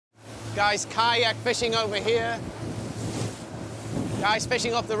Guys kayak fishing over here. Guys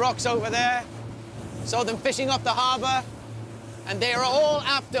fishing off the rocks over there. Saw them fishing off the harbour. And they are all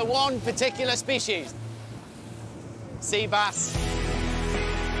after one particular species. Sea bass.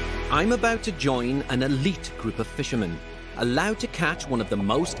 I'm about to join an elite group of fishermen, allowed to catch one of the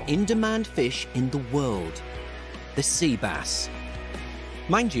most in-demand fish in the world, the sea bass.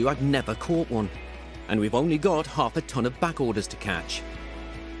 Mind you, I've never caught one, and we've only got half a ton of back orders to catch.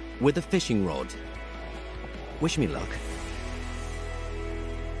 With a fishing rod. Wish me luck.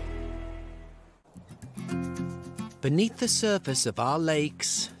 Beneath the surface of our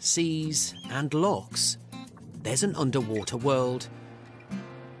lakes, seas, and lochs, there's an underwater world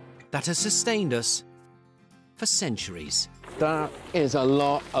that has sustained us for centuries. That is a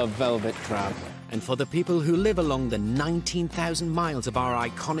lot of velvet crab. And for the people who live along the 19,000 miles of our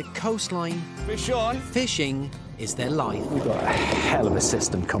iconic coastline, Fish on. fishing is their life. We've got a hell of a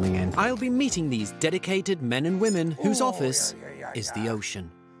system coming in. I'll be meeting these dedicated men and women whose office is the ocean.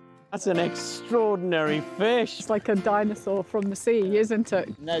 That's an extraordinary fish. It's like a dinosaur from the sea, isn't it?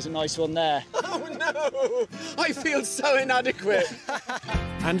 And there's a nice one there. Oh, no! I feel so inadequate.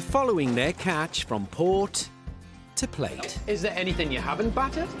 And following their catch from port to plate. Is there anything you haven't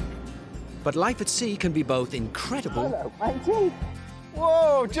battered? But life at sea can be both incredible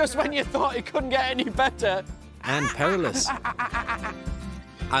Whoa, just when you thought it couldn't get any better. and perilous.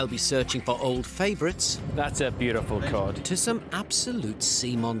 I'll be searching for old favourites That's a beautiful cod. to some absolute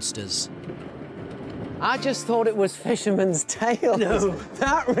sea monsters. I just thought it was fisherman's tail. No.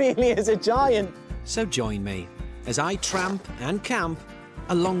 That really is a giant. So join me as I tramp and camp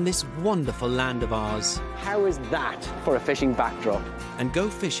along this wonderful land of ours How is that for a fishing backdrop? and go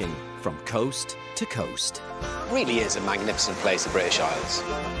fishing from coast to coast. Really is a magnificent place, the British Isles.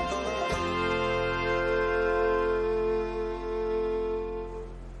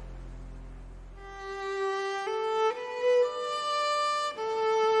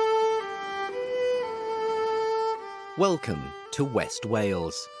 Welcome to West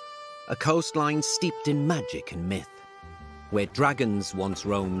Wales, a coastline steeped in magic and myth, where dragons once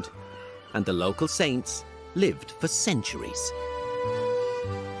roamed and the local saints lived for centuries.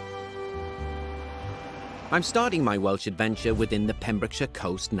 I'm starting my Welsh adventure within the Pembrokeshire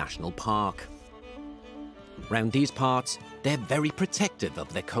Coast National Park. Round these parts, they're very protective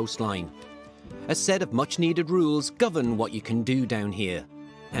of their coastline. A set of much-needed rules govern what you can do down here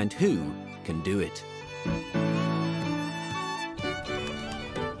and who can do it.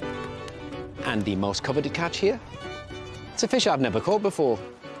 And the most coveted catch here? It's a fish I've never caught before.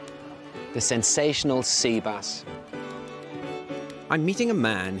 The sensational sea bass. I'm meeting a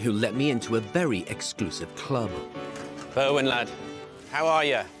man who let me into a very exclusive club Berwyn, lad. How are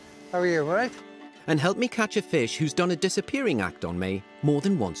you? How are you, all right? and helped me catch a fish who's done a disappearing act on me more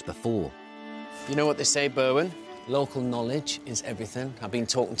than once before. You know what they say, Berwyn? Local knowledge is everything. I've been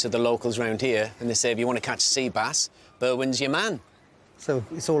talking to the locals round here, and they say if you want to catch sea bass, Berwyn's your man. So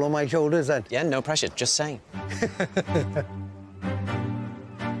it's all on my shoulders then? Yeah, no pressure, just saying.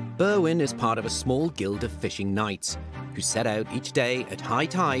 Berwyn is part of a small guild of fishing knights who set out each day at high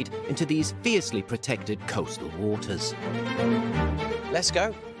tide into these fiercely protected coastal waters. Let's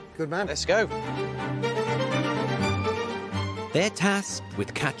go. Good man. Let's go. They're tasked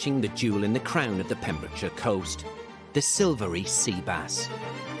with catching the jewel in the crown of the Pembrokeshire coast, the silvery sea bass.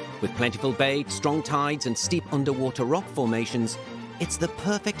 With plentiful bait, strong tides and steep underwater rock formations, it's the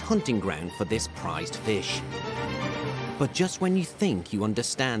perfect hunting ground for this prized fish. But just when you think you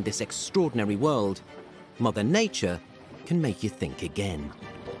understand this extraordinary world, Mother Nature can make you think again.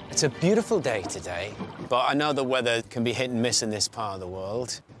 It's a beautiful day today, but I know the weather can be hit and miss in this part of the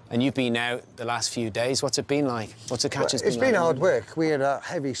world. And you've been out the last few days. What's it been like? What's the catches been like? It's been hard work. We had a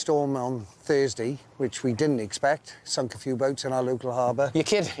heavy storm on Thursday, which we didn't expect. Sunk a few boats in our local harbour. You're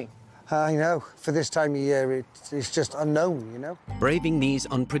kidding? I know. For this time of year, it's just unknown, you know? Braving these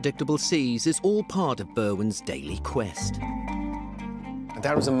unpredictable seas is all part of Berwyn's daily quest. My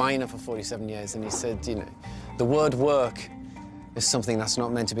dad was a miner for 47 years, and he said, you know, the word work is something that's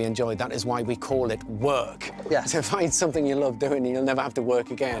not meant to be enjoyed. That is why we call it work. Yes. To find something you love doing, and you'll never have to work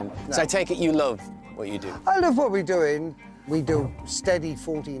again. No. So I take it you love what you do. I love what we're doing. We do steady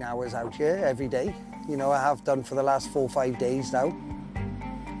 14 hours out here every day. You know, I have done for the last 4 or 5 days now.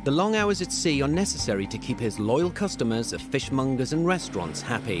 The long hours at sea are necessary to keep his loyal customers of fishmongers and restaurants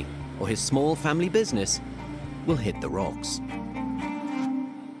happy, or his small family business will hit the rocks.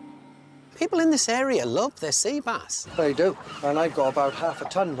 People in this area love their sea bass. They do. And I've got about half a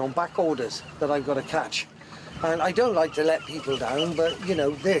ton on back orders that I've got to catch. And I don't like to let people down, but, you know,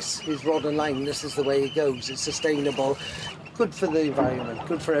 this is rod and line. This is the way it goes. It's sustainable. good for the environment,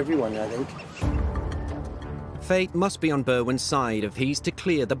 good for everyone, I think. Fate must be on Berwyn's side if he's to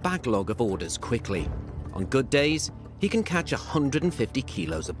clear the backlog of orders quickly. On good days, he can catch 150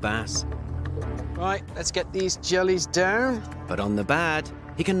 kilos of bass. Right, let's get these jellies down. But on the bad,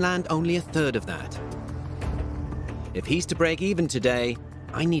 he can land only a third of that. If he's to break even today,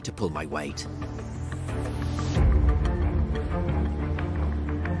 I need to pull my weight.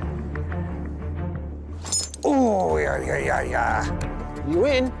 Oh, yeah. You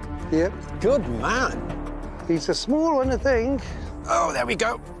in? Yep. Good man. He's a small one, I think. Oh, there we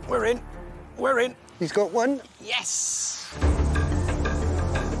go. We're in. We're in. He's got one. Yes.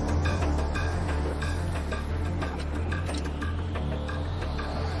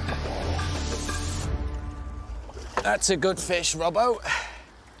 That's a good fish, Robbo.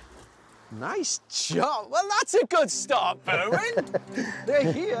 Nice job. Well, that's a good start, Berwyn.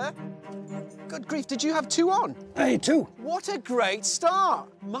 They're here. Good grief, did you have 2 on? Hey, 2. What a great start.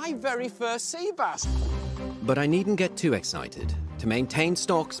 My very first sea bass. But I needn't get too excited. To maintain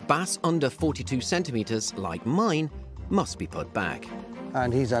stocks, bass under 42 centimetres, like mine, must be put back.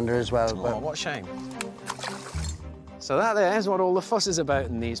 And he's under as well. Oh, what a shame. So that there's what all the fuss is about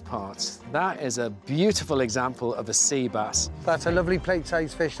in these parts. That is a beautiful example of a sea bass. That's a lovely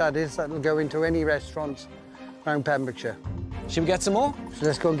plate-sized fish, that is. That'll go into any restaurants around Pembrokeshire. Should we get some more? So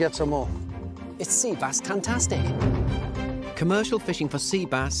let's go and get some more. It's sea bass fantastic. Commercial fishing for sea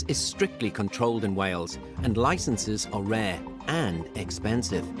bass is strictly controlled in Wales, and licenses are rare and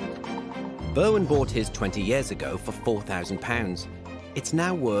expensive. Berwyn bought his 20 years ago for £4,000. It's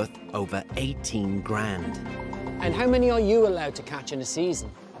now worth over 18 grand. And how many are you allowed to catch in a season?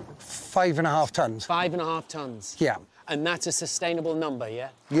 5.5 tons. 5.5 tons? Yeah. And that's a sustainable number, yeah?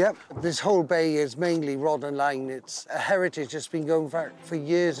 Yep. This whole bay is mainly rod and line. It's a heritage that's been going for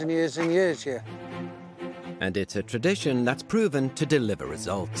years and years and years here. And it's a tradition that's proven to deliver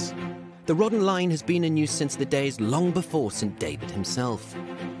results. The rod and line has been in use since the days long before St. David himself.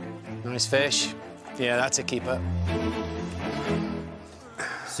 Nice fish. Yeah, that's a keeper.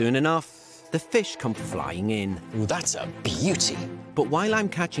 Soon enough, the fish come flying in. Ooh, that's a beauty. But while I'm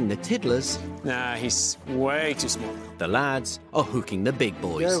catching the tiddlers, Nah, he's way too small. the lads are hooking the big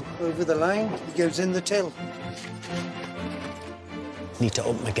boys. Go over the line, he goes in the till. Need to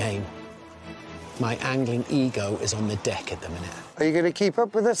up my game. My angling ego is on the deck at the minute. Are you going to keep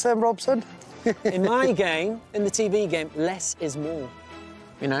up with us then, Robson? In my game, in the TV game, less is more.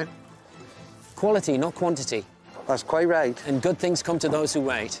 You know? Quality, not quantity. That's quite right. And good things come to those who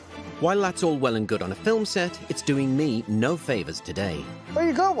wait. While that's all well and good on a film set, it's doing me no favours today. Oh,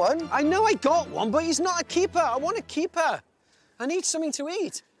 you got one? I know I got one, but he's not a keeper. I want a keeper. I need something to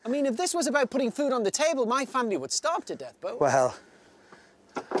eat. I mean, if this was about putting food on the table, my family would starve to death, but... Well...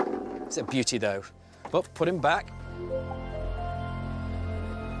 It's a beauty, though. But put him back.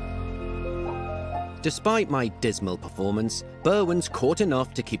 Despite my dismal performance, Berwyn's caught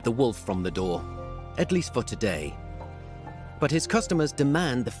enough to keep the wolf from the door. At least for today. But his customers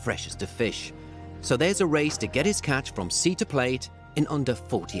demand the freshest of fish. So there's a race to get his catch from sea to plate in under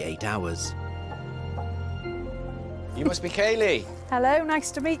 48 hours. You must be Kaylee. Hello,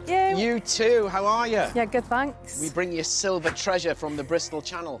 nice to meet you. You too. How are you? Yeah, good, thanks. We bring you silver treasure from the Bristol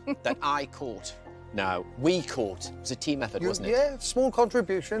Channel that I caught. No, we caught. It was a team effort, wasn't it? Yeah, small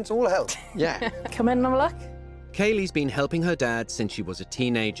contributions, all help. Yeah. Come in and have a look. Kaylee's been helping her dad since she was a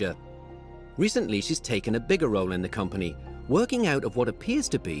teenager. Recently, she's taken a bigger role in the company, working out of what appears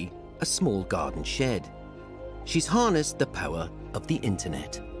to be a small garden shed. She's harnessed the power of the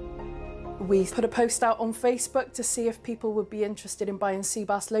internet. We put a post out on Facebook to see if people would be interested in buying sea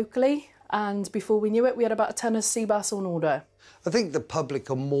bass locally, and before we knew it, we had about a ton of sea bass on order. I think the public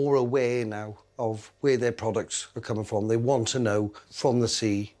are more aware now of where their products are coming from. They want to know from the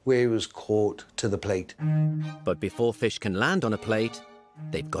sea where it was caught to the plate. But before fish can land on a plate,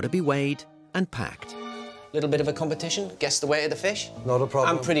 they've got to be weighed and packed. Little bit of a competition. Guess the weight of the fish. Not a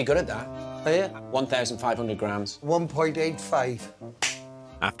problem. I'm pretty good at that. Are you? 1,500 grams. 1.85.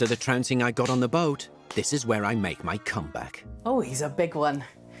 After the trouncing I got on the boat, this is where I make my comeback. Oh, he's a big one.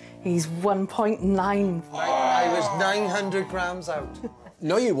 He's 1.9. I was 900 grams out.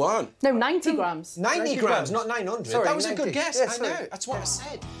 No, you weren't. No, 90 grams. 90 grams, not 900. Sorry, that was 90. a good guess. Yeah, I sorry. know. That's what I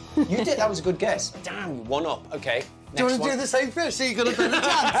said. You did. That was a good guess. Damn, you one up. OK. Do you want to do the same fish so you've got a better chance?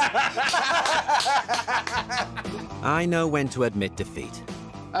 I know when to admit defeat.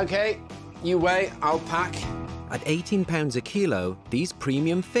 OK, you weigh, I'll pack. At £18 a kilo, these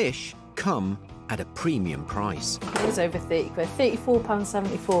premium fish come at a premium price. It was over 30 quid,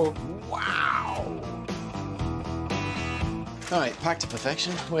 £34.74. Wow. All right, packed to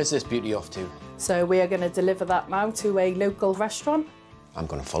perfection. Where's this beauty off to? So we are going to deliver that now to a local restaurant. I'm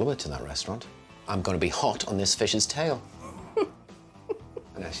going to follow it to that restaurant. I'm going to be hot on this fish's tail.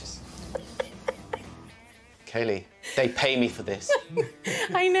 And that's just... Kaylee, they pay me for this.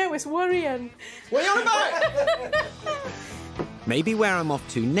 I know, it's worrying. What are you on about? Maybe where I'm off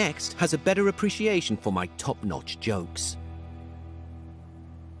to next has a better appreciation for my top-notch jokes.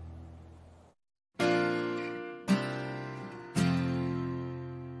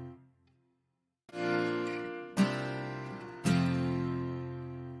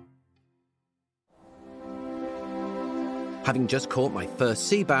 Having just caught my first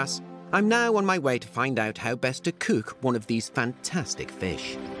sea bass, I'm now on my way to find out how best to cook one of these fantastic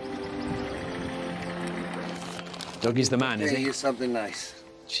fish. Dougie's the man, is he? Here's something nice.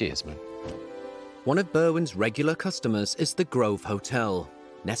 Cheers, man. One of Berwyn's regular customers is the Grove Hotel,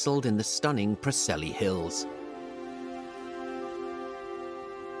 nestled in the stunning Preseli Hills.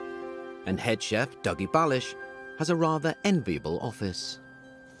 And head chef Dougie Ballish has a rather enviable office.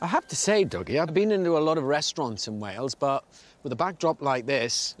 I have to say, Dougie, I've been into a lot of restaurants in Wales, but with a backdrop like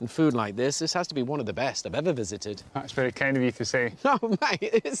this and food like this has to be one of the best I've ever visited. That's very kind of you to say. No,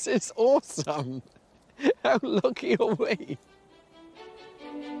 mate, this is awesome. How lucky are we?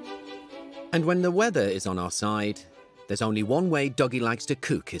 And when the weather is on our side, there's only one way Dougie likes to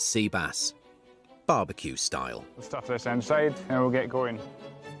cook his sea bass. Barbecue style. We'll stuff this inside and we'll get going.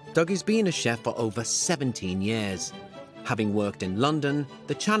 Dougie's been a chef for over 17 years, having worked in London,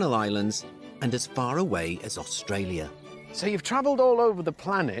 the Channel Islands, and as far away as Australia. So you've travelled all over the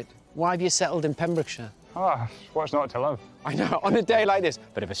planet. Why have you settled in Pembrokeshire? Ah, what's not to love? I know, on a day like this.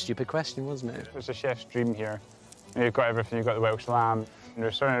 Bit of a stupid question, wasn't it? It's a chef's dream here. You've got everything. You've got the Welsh lamb.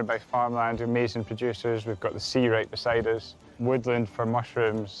 We're surrounded by farmland, amazing producers. We've got the sea right beside us, woodland for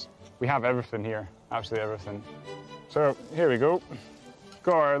mushrooms. We have everything here, absolutely everything. So here we go.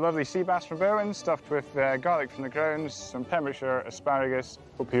 Got our lovely sea bass from Berwyn, stuffed with garlic from the grounds, some Pembrokeshire asparagus.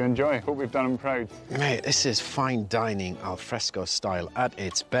 Hope you enjoy. Hope we've done them proud. Mate, this is fine dining al fresco style at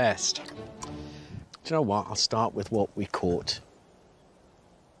its best. Do you know what? I'll start with what we caught.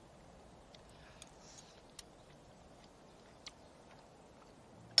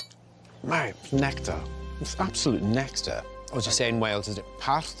 Mate, it's nectar. It's absolute nectar. I was just saying Wales, is it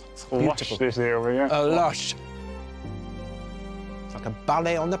past? It's Lush this day over here. Lush. It's like a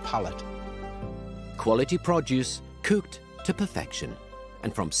ballet on the palate. Quality produce cooked to perfection,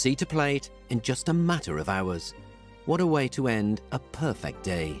 and from sea to plate in just a matter of hours. What a way to end a perfect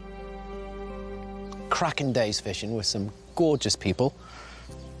day. Cracking days fishing with some gorgeous people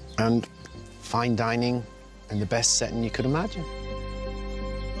and fine dining in the best setting you could imagine.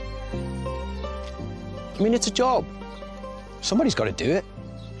 I mean, it's a job. Somebody's got to do it.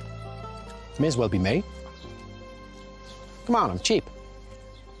 May as well be me. Come on, I'm cheap.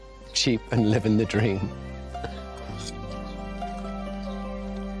 Cheap and living the dream.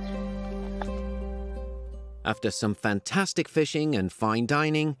 After some fantastic fishing and fine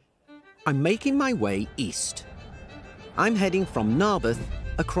dining, I'm making my way east. I'm heading from Narberth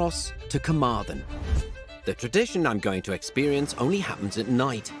across to Carmarthen. The tradition I'm going to experience only happens at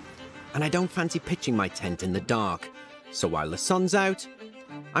night, and I don't fancy pitching my tent in the dark, so while the sun's out,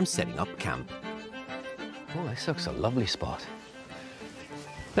 I'm setting up camp. Oh, this looks a lovely spot.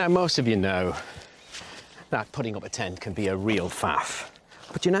 Now, most of you know that putting up a tent can be a real faff.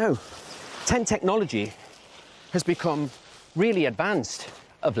 But you know, tent technology has become really advanced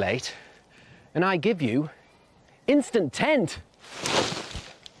of late, and I give you instant tent.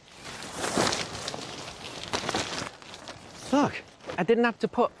 Look, I didn't have to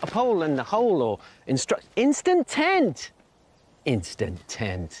put a pole in the hole or instruct. Instant tent! Instant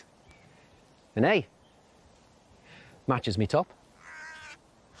tent. And hey, matches me top.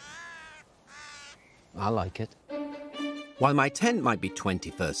 I like it. While my tent might be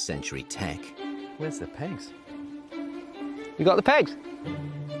 21st century tech, where's the pegs? You got the pegs?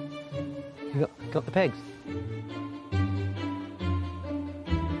 You got the pegs?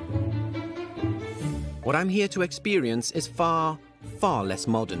 what I'm here to experience is far, far less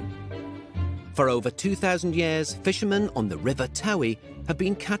modern. For over 2,000 years, fishermen on the River Towie have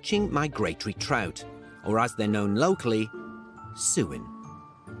been catching migratory trout, or as they're known locally, suin.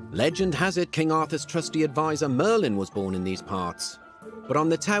 Legend has it King Arthur's trusty advisor Merlin was born in these parts. But on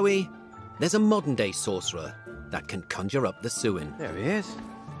the Towie, there's a modern-day sorcerer that can conjure up the suin. There he is.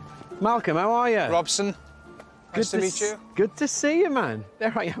 Malcolm, how are you? Robson. Nice to meet you. Good to see you, man.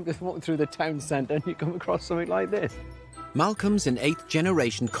 There I am, just walking through the town centre and you come across something like this. Malcolm's an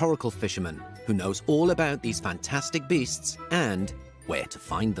 8th-generation coracle fisherman who knows all about these fantastic beasts and where to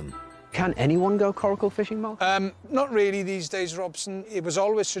find them. Can anyone go coracle fishing, Mark? Not really these days, Robson. It was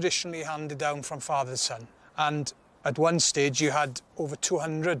always traditionally handed down from father to son. And at one stage, you had over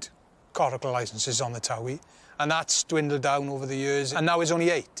 200 coracle licences on the Towie, and that's dwindled down over the years, and now it's only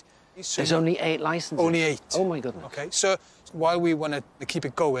 8. So There's only 8 licences? Only 8. Oh, my goodness. OK, so while we want to keep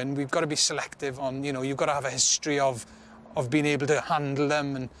it going, we've got to be selective on, you know, you've got to have a history of being able to handle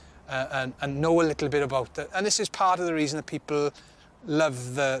them and know a little bit about it. And this is part of the reason that people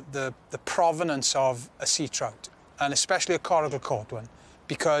love the provenance of a sea trout, and especially a coracle caught one,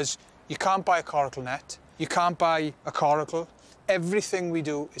 because you can't buy a coracle net, you can't buy a coracle. Everything we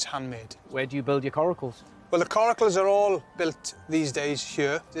do is handmade. Where do you build your coracles? Well, the coracles are all built these days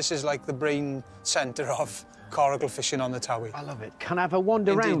here. This is like the brain centre of coracle fishing on the Towie. I love it. Can I have a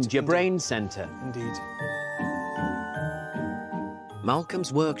wander around your brain centre? Indeed.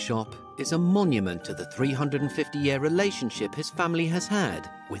 Malcolm's workshop is a monument to the 350-year relationship his family has had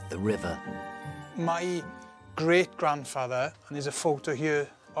with the river. My great-grandfather, and there's a photo here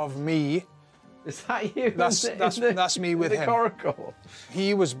of me. Is that you? That's me with him. Coracle.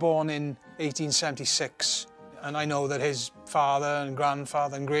 He was born in 1876, and I know that his father and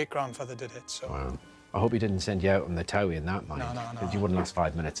grandfather and great-grandfather did it, so... Wow. I hope he didn't send you out on the Towie in that, mind. No. Because you wouldn't last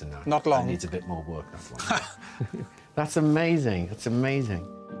 5 minutes in that. Not long. That needs a bit more work, that's long. That's amazing. That's amazing.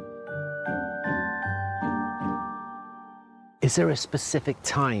 Is there a specific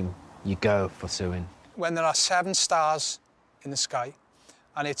time you go for suing? When there are 7 stars in the sky,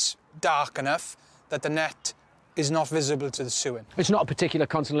 and it's dark enough that the net is not visible to the suing. It's not a particular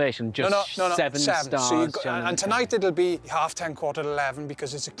constellation, just no, 7 stars. So and tonight it'll be 10:30, 11:15,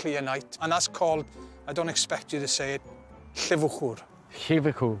 because it's a clear night. And that's called, I don't expect you to say it, Llifwchwr.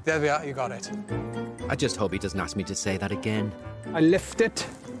 Llifwchwr. There we are, you got it. I just hope he doesn't ask me to say that again. I lift it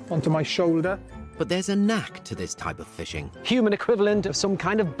onto my shoulder. But there's a knack to this type of fishing. Human equivalent of some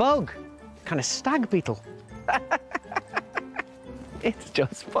kind of bug, kind of stag beetle. It's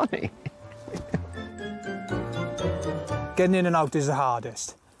just funny. Getting in and out is the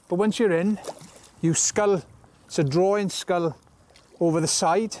hardest. But once you're in, you scull. It's a drawing scull over the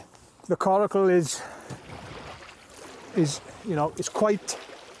side. The coracle is you know, it's quite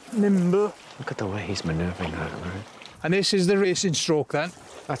nimble. Look at the way he's manoeuvring that, right? And this is the racing stroke then.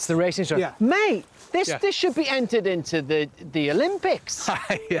 That's the racing stroke. Yeah. Mate, this should be entered into the Olympics.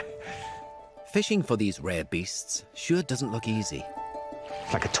 Yeah. Fishing for these rare beasts sure doesn't look easy.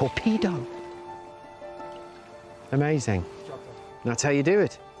 It's like a torpedo. Amazing. That's how you do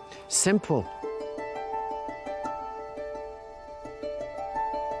it. Simple.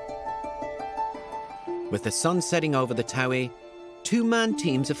 With the sun setting over the Towie, 2-man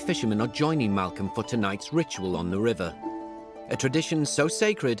teams of fishermen are joining Malcolm for tonight's ritual on the river. A tradition so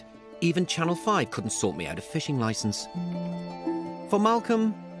sacred, even Channel 5 couldn't sort me out a fishing licence. For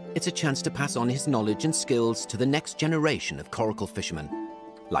Malcolm, it's a chance to pass on his knowledge and skills to the next generation of coracle fishermen,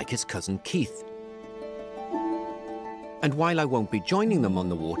 like his cousin Keith. And while I won't be joining them on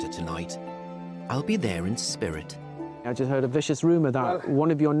the water tonight, I'll be there in spirit. I just heard a vicious rumour that one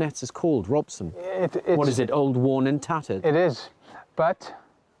of your nets is called Robson. What is it, old, worn and tattered? It is, but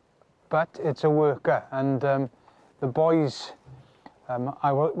it's a worker. And the boys,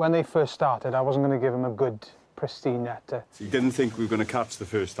 when they first started, I wasn't going to give them a good, pristine net. So you didn't think we were going to catch the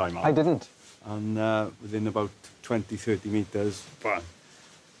first time out? I didn't. And within about 20, 30 metres,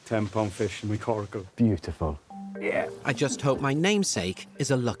 10-pound fish in my coracle. Beautiful. Yeah. I just hope my namesake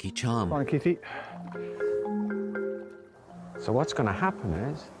is a lucky charm. Come on, Keithy. So what's going to happen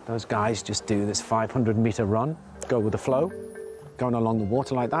is those guys just do this 500-metre run, go with the flow, going along the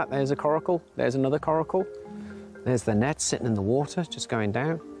water like that. There's a coracle, there's another coracle. There's the net sitting in the water, just going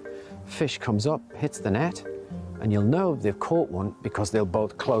down. Fish comes up, hits the net, and you'll know they've caught one because they'll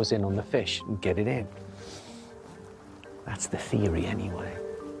both close in on the fish and get it in. That's the theory anyway.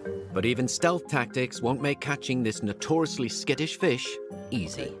 But even stealth tactics won't make catching this notoriously skittish fish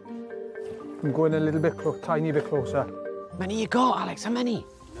easy. I'm going a little bit, tiny bit closer. How many you got, Alex? How many?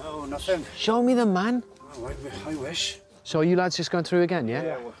 No, nothing. Show me them, man. Oh, I wish. So are you lads just going through again, yeah?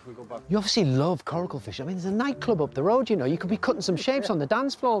 Yeah, we'll go back. You obviously love coracle fish. I mean, there's a nightclub up the road, you know. You could be cutting some shapes on the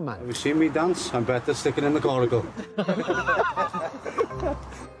dance floor, man. Have you seen me dance? I'm better sticking in the coracle.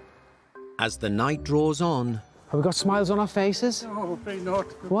 As the night draws on... Have we got smiles on our faces? No, afraid not.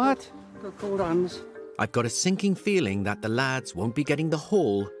 What? Got cold hands. I've got a sinking feeling that the lads won't be getting the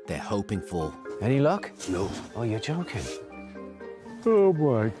haul they're hoping for. Any luck? No. Oh, you're joking. Oh,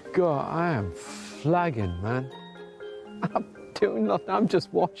 my God, I am flagging, man. I'm doing nothing. I'm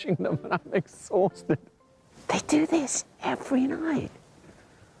just watching them and I'm exhausted. They do this every night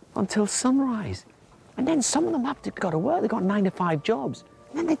until sunrise. And then some of them have to go to work. They've got 9-to-5 jobs.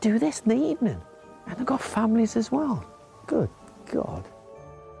 And then they do this in the evening. And they've got families as well. Good God.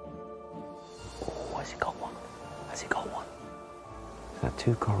 Oh, has he got one? Has he got one? Is that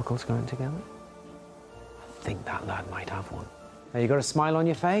two coracles going together? I think that lad might have one. Hey, you got a smile on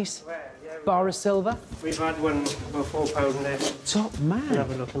your face? Well, yeah, Bar of silver? We've had one for £4 there. Top man. We'll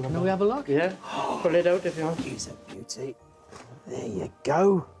have a look in the Can we have a look? Yeah. Pull it out if you want. He's a beauty. There you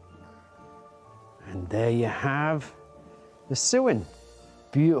go. And there you have the Sewin.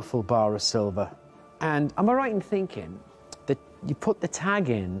 Beautiful bar of silver. And am I right in thinking that you put the tag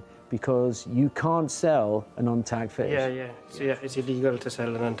in because you can't sell an untagged fish? Yeah, yeah. So, yeah, it's illegal to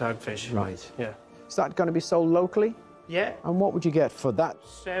sell an untagged fish. Right. Yeah. Is that going to be sold locally? Yeah. And what would you get for that?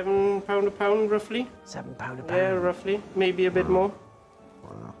 £7 a pound, roughly. £7 a pound? Yeah, roughly. Maybe a bit more.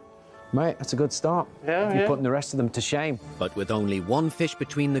 Wow. Mate, that's a good start. Yeah, You're putting the rest of them to shame. But with only one fish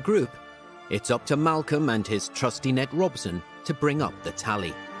between the group, it's up to Malcolm and his trusty net Robson to bring up the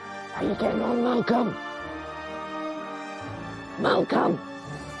tally. How you getting on, Malcolm? Malcolm!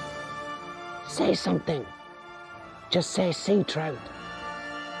 Say something. Just say sea trout.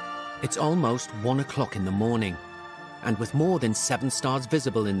 It's almost 1 o'clock in the morning, and with more than 7 stars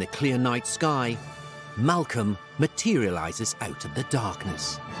visible in the clear night sky, Malcolm materialises out of the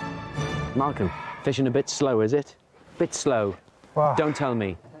darkness. Malcolm, fishing a bit slow, is it? Bit slow. Wow. Don't tell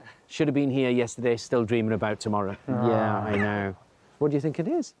me. Should have been here yesterday, still dreaming about tomorrow. Yeah, I know. What do you think it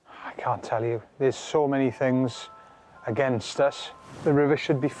is? I can't tell you. There's so many things against us. The river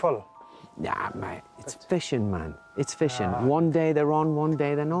should be full. Nah, mate, it's fishing, man. It's fishing. One day they're on, one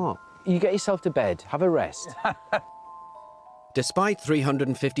day they're not. You get yourself to bed, have a rest. Despite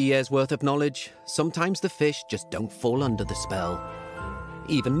 350 years worth of knowledge, sometimes the fish just don't fall under the spell.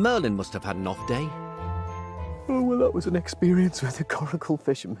 Even Merlin must have had an off day. Oh, well, that was an experience with a coracle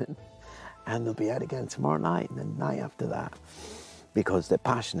fisherman. And they'll be out again tomorrow night and the night after that. Because they're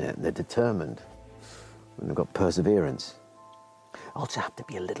passionate and they're determined. And they've got perseverance. Also have to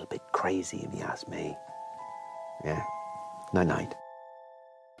be a little bit crazy, if you ask me. Yeah. Night-night.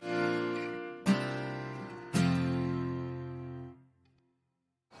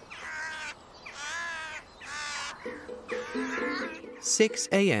 "6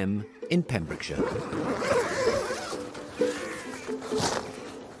 a.m. in Pembrokeshire.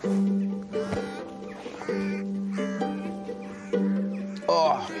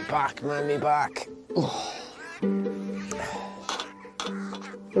 Oh, me back, man, me back. Oh.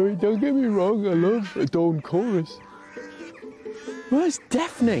 I mean, don't get me wrong, I love a dawn chorus. Well, it's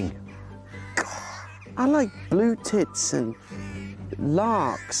deafening. I like blue tits and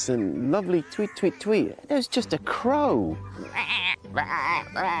larks and lovely tweet, tweet, tweet. There's just a crow.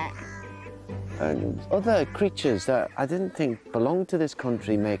 And other creatures that I didn't think belonged to this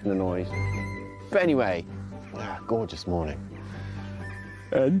country making a noise. But anyway, gorgeous morning.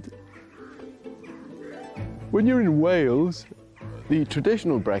 And when you're in Wales, The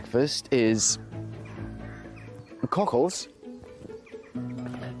traditional breakfast is cockles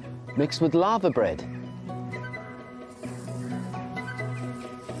mixed with lava bread.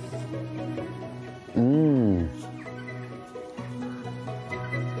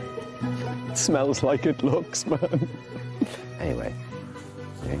 it smells like it looks, man. Anyway,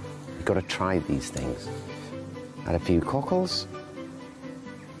 you've got to try these things. Add a few cockles.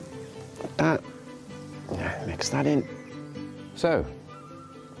 Mix that in. So,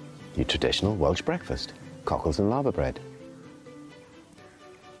 your traditional Welsh breakfast, cockles and lava bread.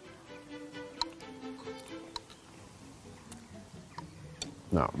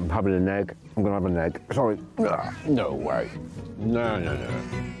 No, I'm having an egg. I'm going to have an egg. Sorry. No way. No.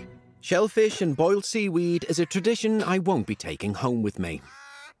 Shellfish and boiled seaweed is a tradition I won't be taking home with me.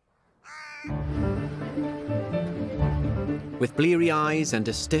 With bleary eyes and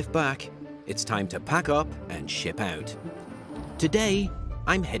a stiff back, it's time to pack up and ship out. Today,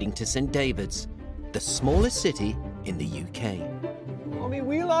 I'm heading to St David's, the smallest city in the UK. Oh, me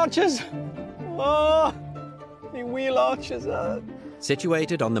wheel arches! Oh, me wheel arches!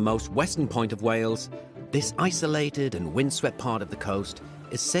 Situated on the most western point of Wales, this isolated and windswept part of the coast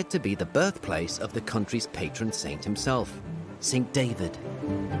is said to be the birthplace of the country's patron saint himself, St David.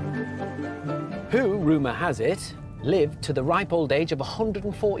 Who, rumour has it, lived to the ripe old age of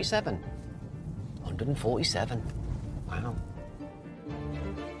 147. 147. Wow.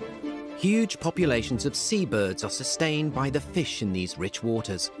 Huge populations of seabirds are sustained by the fish in these rich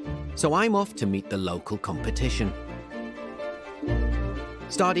waters, so I'm off to meet the local competition.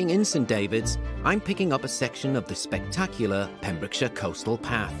 Starting in St David's, I'm picking up a section of the spectacular Pembrokeshire Coastal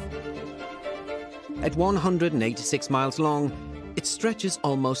Path. At 186 miles long, it stretches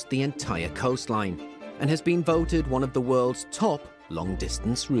almost the entire coastline and has been voted one of the world's top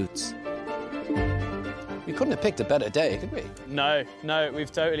long-distance routes. We couldn't have picked a better day, could we? No,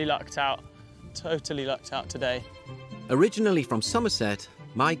 we've totally lucked out. Totally lucked out today. Originally from Somerset,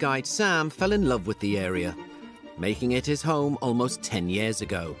 my guide Sam fell in love with the area, making it his home almost 10 years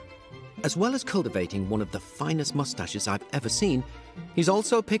ago. As well as cultivating one of the finest moustaches I've ever seen, he's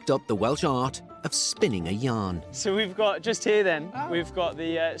also picked up the Welsh art of spinning a yarn. So we've got, just here then, we've got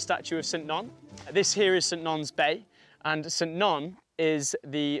the statue of St Non. This here is St Non's Bay, and St Non is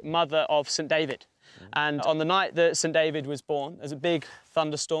the mother of St David. And on the night that St David was born, there's a big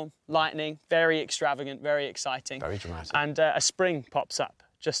thunderstorm, lightning, very extravagant, very exciting. Very dramatic. And a spring pops up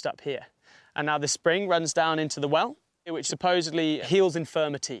just up here. And now the spring runs down into the well, which supposedly heals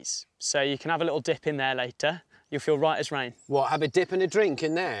infirmities. So you can have a little dip in there later. You'll feel right as rain. What, have a dip and a drink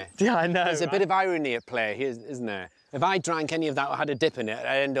in there? Yeah, I know. There's a bit of irony at play here, isn't there? If I drank any of that or had a dip in it,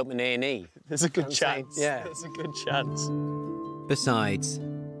 I'd end up in A&E. There's a good chance. Yeah. There's a good chance. Besides,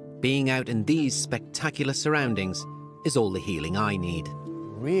 being out in these spectacular surroundings is all the healing I need.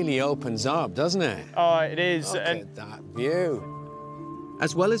 Really opens up, doesn't it? Oh, it is. Look at that view.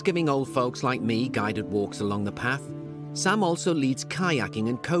 As well as giving old folks like me guided walks along the path, Sam also leads kayaking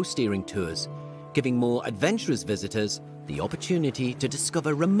and coast-steering tours, giving more adventurous visitors the opportunity to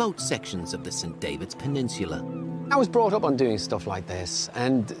discover remote sections of the St David's Peninsula. I was brought up on doing stuff like this,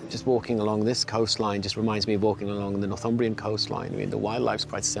 and just walking along this coastline just reminds me of walking along the Northumbrian coastline. I mean, the wildlife's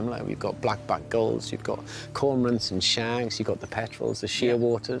quite similar. We've got black-backed gulls, you've got cormorants and shags, you've got the petrels, the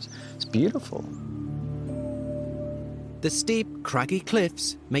shearwaters. It's beautiful. The steep, craggy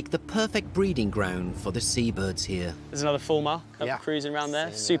cliffs make the perfect breeding ground for the seabirds here. There's another fulmar cruising around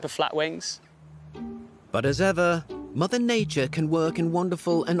there, super flat wings. But as ever, Mother Nature can work in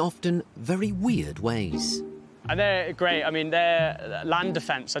wonderful and often very weird ways. And they're great. I mean, they're land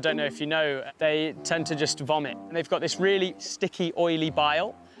defence. I don't know if you know. They tend to just vomit. And they've got this really sticky, oily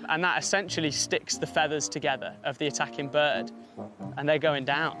bile, and that essentially sticks the feathers together of the attacking bird, and they're going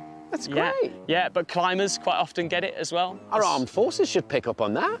down. That's great. Yeah, but climbers quite often get it as well. Our armed forces should pick up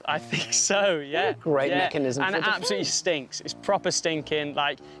on that. I think so, yeah. Great mechanism and for it absolutely defence. stinks. It's proper stinking,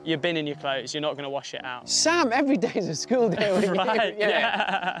 like you're binning your clothes, you're not going to wash it out. Sam, every day's a school day. With Right, you.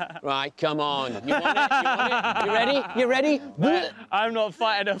 yeah. Right, come on. You want it? You want it? You ready? You ready? Mate, I'm not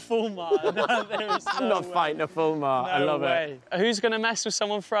fighting a fulmar. No, there is I'm not fighting a fulmar. I love it. Who's going to mess with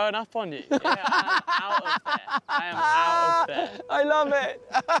someone throwing up on you? Yeah, I'm out of there. I am out of there. I love it.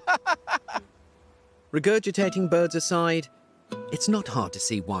 Regurgitating birds aside, it's not hard to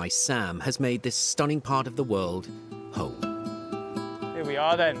see why Sam has made this stunning part of the world home. Here we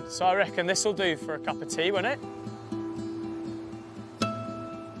are then. So I reckon this will do for a cup of tea, won't it?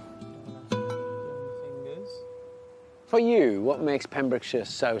 For you, what makes Pembrokeshire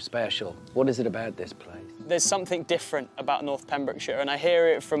so special? What is it about this place? There's something different about North Pembrokeshire, and I hear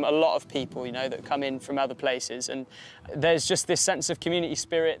it from a lot of people, you know, that come in from other places, and there's just this sense of community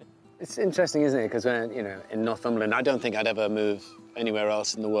spirit. It's interesting, isn't it? Because when, you know, in Northumberland, I don't think I'd ever move anywhere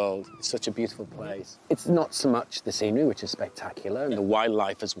else in the world. It's such a beautiful place. It's not so much the scenery, which is spectacular, and the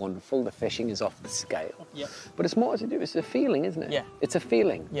wildlife is wonderful, the fishing is off the scale. Yeah. But it's more to do, it's a feeling, isn't it? Yeah. It's a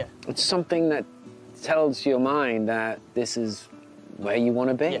feeling. Yeah. It's something that tells your mind that this is where you want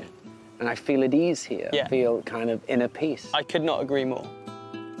to be. Yeah. And I feel at ease here. Yeah. I feel kind of inner peace. I could not agree more.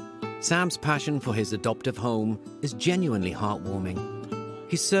 Sam's passion for his adoptive home is genuinely heartwarming.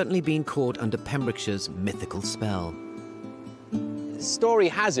 He's certainly been caught under Pembrokeshire's mythical spell. The story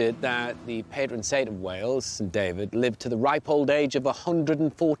has it that the patron saint of Wales, St David, lived to the ripe old age of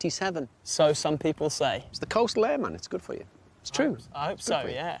 147. So some people say. It's the coastal air, man. It's good for you. It's true. I hope so,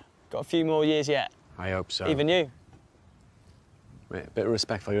 yeah. Got a few more years yet. I hope so. Even you. Right, a bit of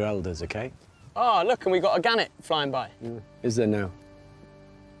respect for your elders, OK? Oh, look, and we got a gannet flying by. Is there now?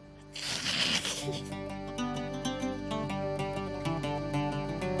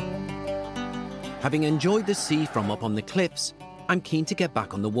 Having enjoyed the sea from up on the cliffs, I'm keen to get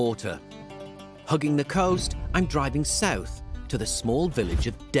back on the water. Hugging the coast, I'm driving south to the small village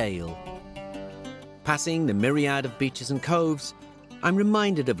of Dale. Passing the myriad of beaches and coves, I'm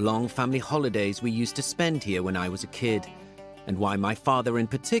reminded of long family holidays we used to spend here when I was a kid, and why my father in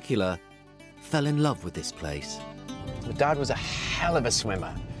particular fell in love with this place. My dad was a hell of a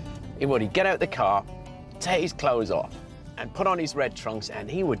swimmer. He'd get out the car, take his clothes off, and put on his red trunks, and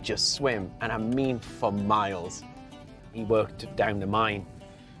he would just swim, and I mean for miles. He worked down the mine,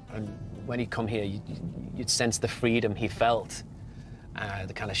 and when he'd come here, you'd sense the freedom he felt.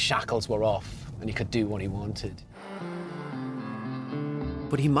 The kind of shackles were off, and he could do what he wanted.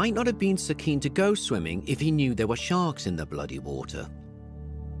 But he might not have been so keen to go swimming if he knew there were sharks in the bloody water.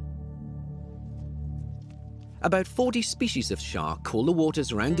 About 40 species of shark call the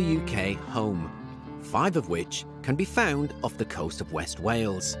waters around the UK home, 5 of which can be found off the coast of West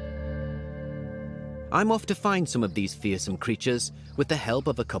Wales. I'm off to find some of these fearsome creatures with the help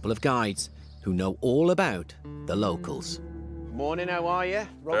of a couple of guides who know all about the locals. Morning, how are you?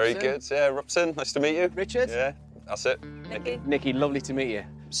 Robson? Very good, yeah, Robson, nice to meet you. Richard? Yeah, that's it. Nikki, lovely to meet you.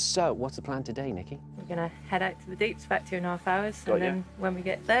 So, what's the plan today, Nikki? We're going to head out to the deeps, about 2.5 hours, Got and ya. then when we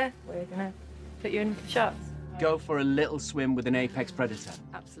get there, we're going to put you in for sharks. Go for a little swim with an apex predator.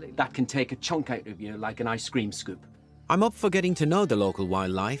 Absolutely. That can take a chunk out of you like an ice cream scoop. I'm up for getting to know the local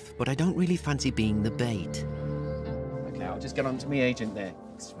wildlife, but I don't really fancy being the bait. Okay, I'll just get on to my agent there.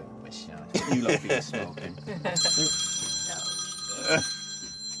 Swim with sharks. You love being smoking.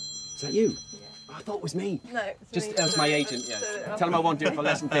 Is that you? Yeah. Oh, I thought it was me. No, it's Just me. that was my agent, yeah. Tell him I won't do it for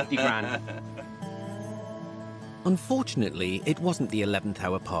less than 50 grand. Unfortunately, it wasn't the 11th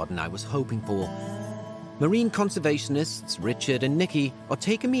hour pardon I was hoping for. Marine conservationists Richard and Nikki are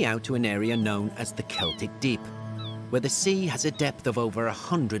taking me out to an area known as the Celtic Deep, where the sea has a depth of over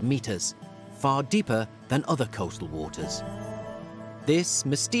 100 metres, far deeper than other coastal waters. This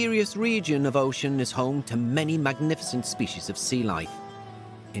mysterious region of ocean is home to many magnificent species of sea life,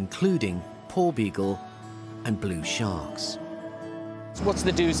 including porbeagle and blue sharks. So what's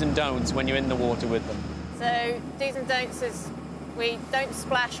the do's and don'ts when you're in the water with them? So do's and don'ts is we don't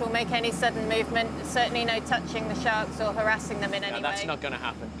splash or make any sudden movement. Certainly no touching the sharks or harassing them in any way. That's not going to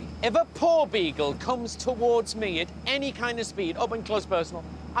happen. If a porbeagle comes towards me at any kind of speed, up and close personal,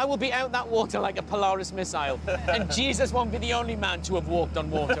 I will be out that water like a Polaris missile. And Jesus won't be the only man to have walked on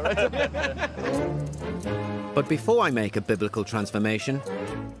water. But before I make a biblical transformation,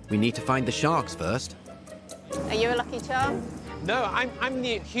 we need to find the sharks first. Are you a lucky charm? No, I'm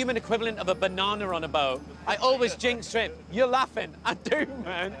the human equivalent of a banana on a boat. I always jinx trip. You're laughing. I do,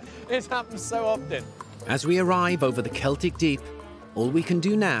 man. It happens so often. As we arrive over the Celtic Deep, all we can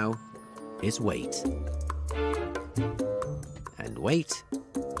do now is wait. And wait.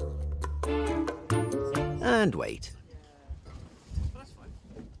 And wait.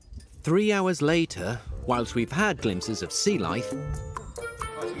 3 hours later, whilst we've had glimpses of sea life,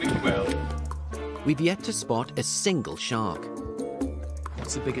 we've yet to spot a single shark.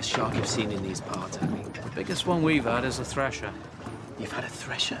 What's the biggest shark you've seen in these parts, Andy? The biggest one we've had is a thresher. You've had a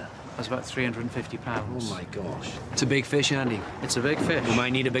thresher? That's about 350 pounds. Oh my gosh. It's a big fish, Andy. It's a big fish. We might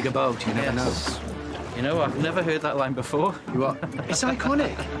need a bigger boat, you never know. You know, I've never heard that line before. You are? It's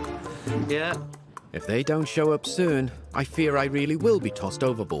iconic. Yeah. If they don't show up soon, I fear I really will be tossed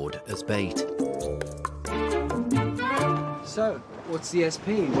overboard as bait. So, what's the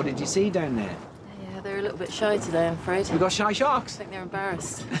SP? What did you see down there? Yeah, they're a little bit shy today, I'm afraid. We got shy sharks? I think they're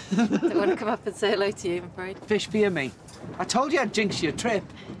embarrassed. Don't want to come up and say hello to you, I'm afraid. Fish fear me. I told you I'd jinx your trip.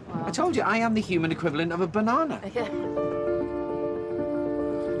 Wow. I told you I am the human equivalent of a banana. Okay.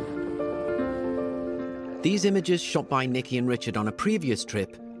 These images shot by Nikki and Richard on a previous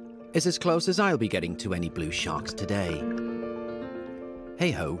trip is as close as I'll be getting to any blue sharks today.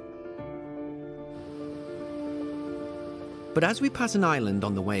 Hey-ho. But as we pass an island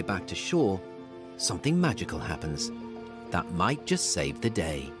on the way back to shore, something magical happens that might just save the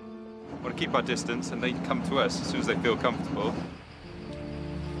day. We want to keep our distance and they come to us as soon as they feel comfortable.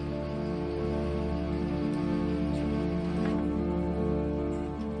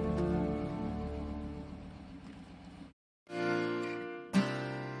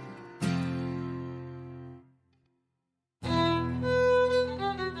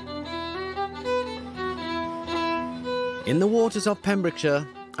 In the waters of Pembrokeshire,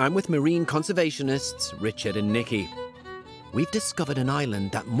 I'm with marine conservationists Richard and Nikki. We've discovered an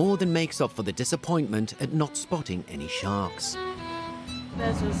island that more than makes up for the disappointment at not spotting any sharks.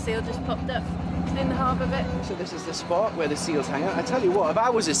 There's a seal just popped up in the harbour bit. So this is the spot where the seals hang out. I tell you what, if I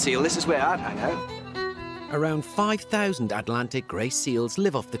was a seal, this is where I'd hang out. Around 5,000 Atlantic grey seals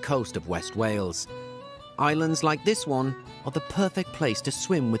live off the coast of West Wales. Islands like this one are the perfect place to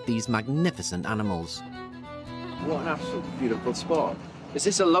swim with these magnificent animals. What an absolute beautiful spot. Is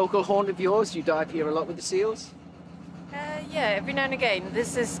this a local haunt of yours? Do you dive here a lot with the seals? Yeah, every now and again.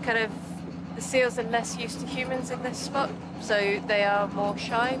 This is kind of, the seals are less used to humans in this spot, so they are more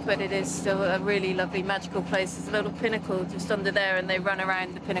shy, but it is still a really lovely magical place. There's a little pinnacle just under there and they run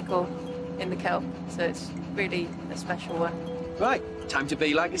around the pinnacle in the kelp, so it's really a special one. Right, time to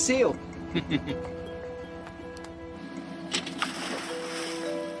be like a seal.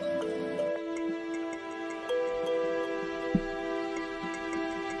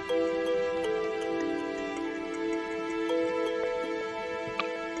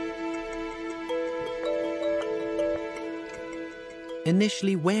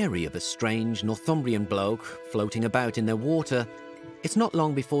 Initially wary of a strange Northumbrian bloke floating about in their water, it's not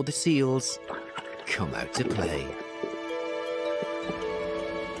long before the seals come out to play.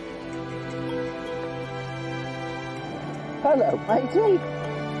 Hello, matey.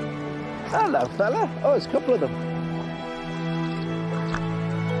 Hello, fella. Oh, there's a couple of them.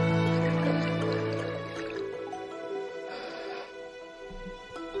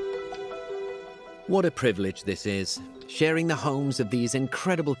 What a privilege this is, sharing the homes of these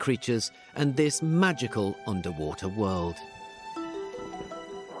incredible creatures and this magical underwater world.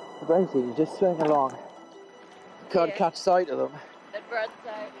 Basically, you just swing along, can't catch sight of them,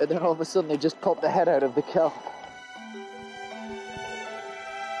 and then all of a sudden they just pop their head out of the kelp.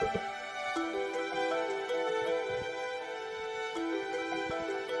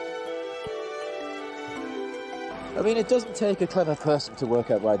 I mean, it doesn't take a clever person to work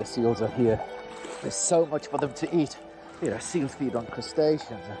out why the seals are here. There's so much for them to eat. You know, seals feed on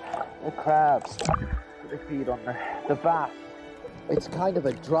crustaceans, the crabs, they feed on the bass. It's kind of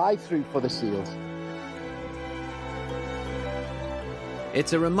a drive-through for the seals.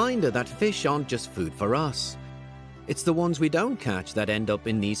 It's a reminder that fish aren't just food for us. It's the ones we don't catch that end up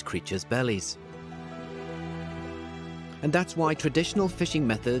in these creatures' bellies. And that's why traditional fishing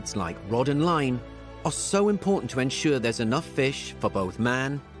methods like rod and line are so important to ensure there's enough fish for both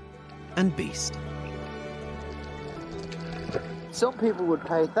man and beast. Some people would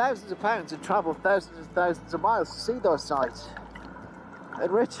pay thousands of pounds and travel thousands and thousands of miles to see those sights. And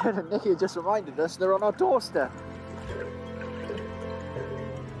Richard and Nicky just reminded us they're on our doorstep.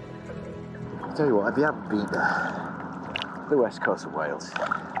 I'll tell you what, if you haven't been to the west coast of Wales,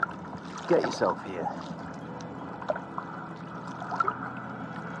 get yourself here.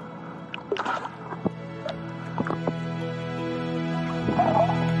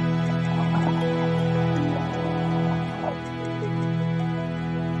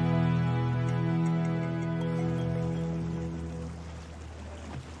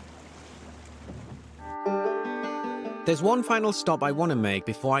 There's one final stop I want to make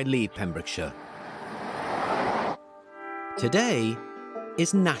before I leave Pembrokeshire. Today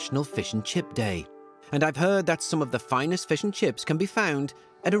is National Fish and Chip Day, and I've heard that some of the finest fish and chips can be found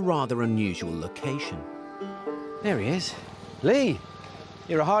at a rather unusual location. There he is. Lee,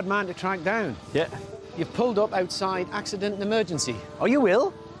 you're a hard man to track down. Yeah. You've pulled up outside accident and emergency. Are you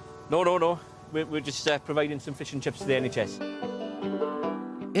ill? No. We're just providing some fish and chips to the NHS.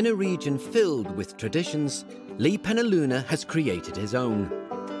 In a region filled with traditions, Lee Penaluna has created his own.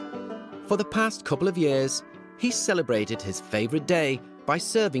 For the past couple of years, he's celebrated his favourite day by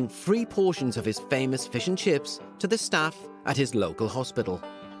serving free portions of his famous fish and chips to the staff at his local hospital.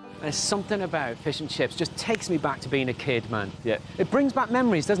 There's something about fish and chips just takes me back to being a kid, man. Yeah. It brings back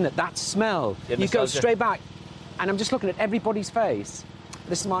memories, doesn't it? That smell. Yeah, you go straight back, and I'm just looking at everybody's face.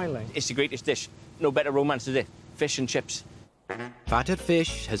 They're smiling. It's the greatest dish. No better romance, is it? Fish and chips. Fatted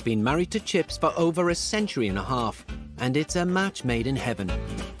Fish has been married to chips for over a century and a half, and it's a match made in heaven.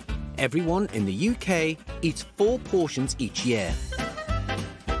 Everyone in the UK eats 4 portions each year.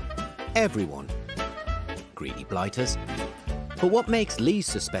 Everyone. Greedy blighters. But what makes Lee's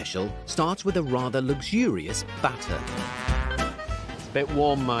so special starts with a rather luxurious batter. It's a bit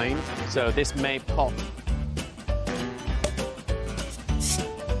warm, mine, so this may pop.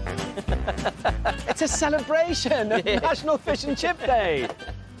 It's a celebration of National Fish and Chip Day.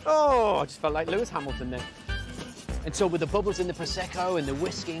 Oh, I just felt like Lewis Hamilton there. And so with the bubbles in the Prosecco and the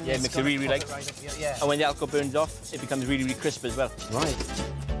whisking... Yeah, it makes it really light. Yeah. And when the alcohol burns off, it becomes really, really crisp as well. Right.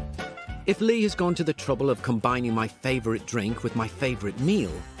 If Lee has gone to the trouble of combining my favourite drink with my favourite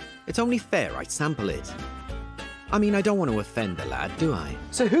meal, it's only fair I sample it. I mean, I don't want to offend the lad, do I?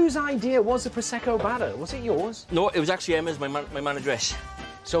 So whose idea was the Prosecco batter? Was it yours? No, it was actually Emma's, my manageress.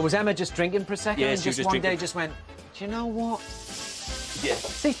 So was Emma just drinking Prosecco yeah, and just one day just went, do you know what? Yeah.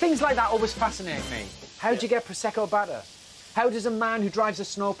 See, things like that always fascinate me. How do you get Prosecco batter? How does a man who drives a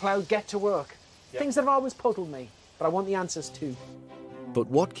snowplough get to work? Yeah. Things that have always puzzled me, but I want the answers too. But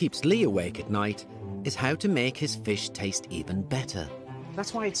what keeps Lee awake at night is how to make his fish taste even better.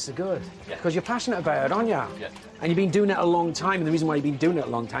 That's why it's so good, because you're passionate about it, aren't you? Yeah. And you've been doing it a long time, and the reason why you've been doing it a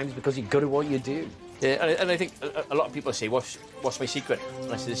long time is because you're good at what you do. Yeah, and I think a lot of people say, what's my secret?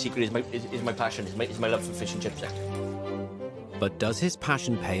 And I say the secret is my passion, is my love for fish and chips. But does his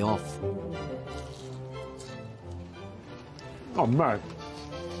passion pay off? Oh, man.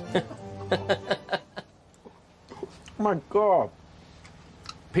 My God.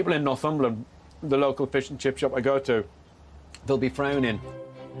 People in Northumberland, the local fish and chip shop I go to, they'll be frowning.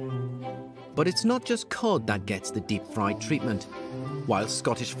 But it's not just cod that gets the deep-fried treatment. While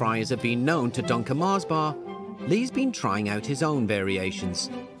Scottish friars have been known to dunk a Mars bar, Lee's been trying out his own variations.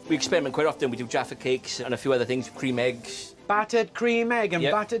 We experiment quite often. We do Jaffa cakes and a few other things, cream eggs. Battered cream egg and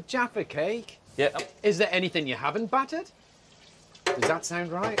Yep. battered Jaffa cake? Yeah. Is there anything you haven't battered? Does that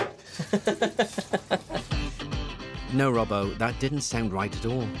sound right? No, Robbo, that didn't sound right at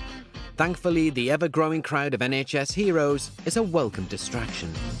all. Thankfully, the ever-growing crowd of NHS heroes is a welcome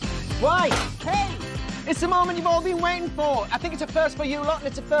distraction. Right, hey! It's the moment you've all been waiting for. I think it's a first for you lot and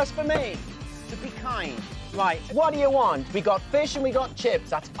it's a first for me. So be kind. Right, what do you want? We got fish and we got chips.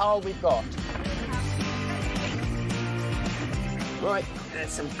 That's all we've got. Right, there's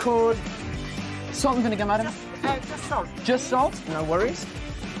some corn. Salt and vinegar, madam? Just salt. Just salt? No worries.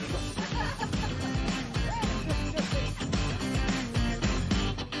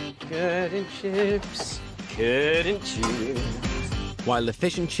 Curd and chips. Curd and chips. While the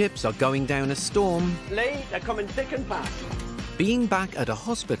fish and chips are going down a storm, Lee, they're coming thick and fast. being back at a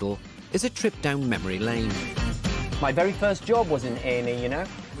hospital is a trip down memory lane. My very first job was in A&E, you know.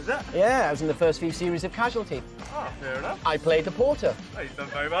 Was that? Yeah, I was in the first few series of Casualty. Oh, fair enough. I played the porter. Oh, you've done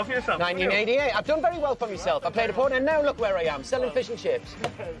very well for yourself. 1988. I've done very well for myself. I played a porter and now look where I am, selling fish and chips.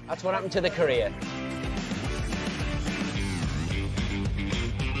 That's what happened to the career.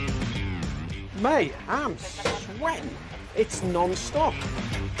 Mate, I'm sweating. It's non-stop.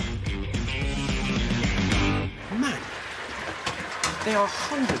 Man, there are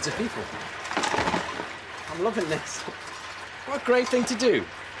hundreds of people. I'm loving this. What a great thing to do.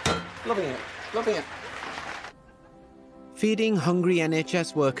 Loving it, loving it. Feeding hungry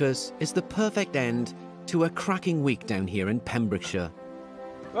NHS workers is the perfect end to a cracking week down here in Pembrokeshire.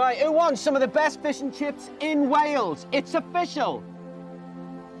 Right, who wants some of the best fish and chips in Wales? It's official.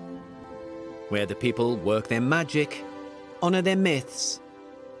 Where the people work their magic, honour their myths,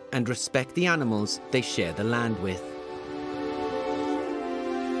 and respect the animals they share the land with.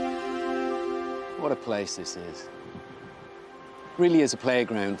 What a place this is. Really is a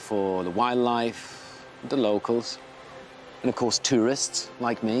playground for the wildlife, the locals, and of course tourists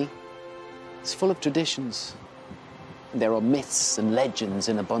like me. It's full of traditions. There are myths and legends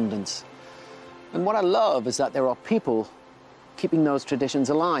in abundance. And what I love is that there are people keeping those traditions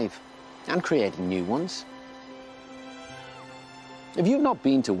alive and creating new ones. If you've not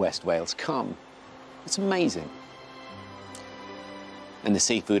been to West Wales, come. It's amazing. And the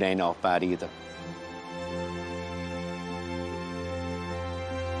seafood ain't half bad either.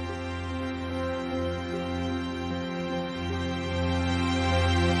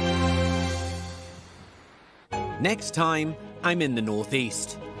 Next time, I'm in the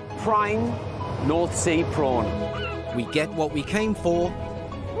northeast. Prime North Sea prawn. We get what we came for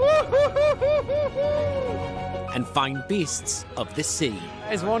and find beasts of the sea.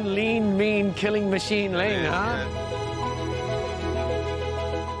 There's one lean, mean killing machine laying, huh?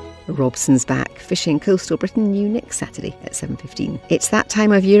 Robson's back, fishing coastal Britain new next Saturday at 7:15. It's that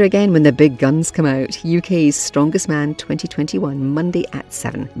time of year again when the big guns come out. UK's Strongest Man 2021, Monday at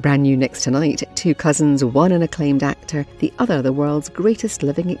 7. Brand new next tonight. Two cousins, one an acclaimed actor, the other the world's greatest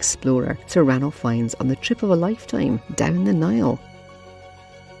living explorer. Sir Ranulph Fiennes on the trip of a lifetime down the Nile.